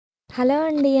Hello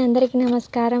అండి, అందరికీ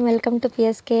నమస్కారం. Welcome to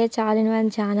PSK all in one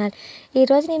channel.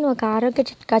 ఈరోజు నేను ఒక ఆరోగ్య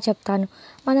చిట్కా చెప్తాను.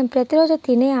 మనం ప్రతిరోజు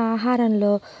తినే ఆహారంలో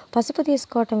పసుపు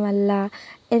తీసుకోవటం వల్ల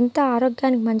ఎంత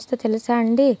ఆరోగ్యానికి మంచిదో తెలుసా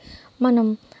అండి? మనం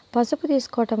పసుపు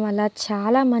తీసుకోవటం వల్ల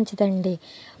చాలా మంచిదండి.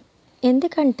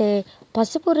 ఎందుకంటే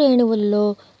పసుపు రేణువుల్లో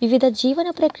వివిధ జీవన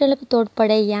ప్రక్రియలకు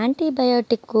తోడ్పడే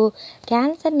యాంటీబయోటిక్,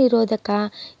 క్యాన్సర్ నిరోధక,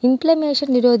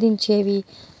 ఇన్ఫ్లమేషన్ నిరోధించేవి,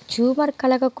 ట్యూమర్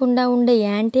కలగకుండా ఉండే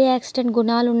యాంటీ ఆక్సిడెంట్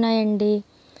గుణాలు ఉన్నాయండి.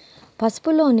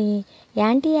 పసుపులోని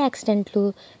యాంటీ ఆక్సిడెంట్లు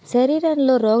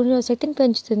శరీరంలో రోగనిరోధక శక్తిని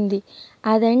పెంచుతుంది.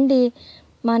 అదండి,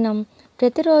 మనం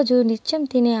ప్రతిరోజు నిత్యం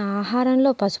తినే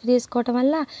ఆహారంలో పసుపు తీసుకోవటం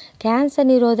వల్ల క్యాన్సర్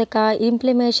నిరోధక,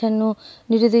 ఇన్ఫ్లమేషన్ను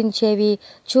నిరోధించేవి,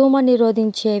 ట్యూమర్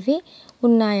నిరోధించేవి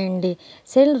ఉన్నాయండి.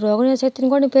 శరీరం రోగనిరోధక శక్తిని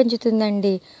కూడా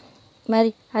పెంచుతుందండి.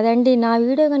 మరి అదండి, నా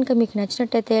వీడియో కనుక మీకు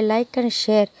నచ్చినట్టయితే like and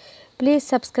share. Please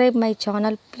subscribe my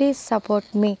channel. Please support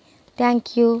me. Thank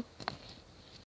you.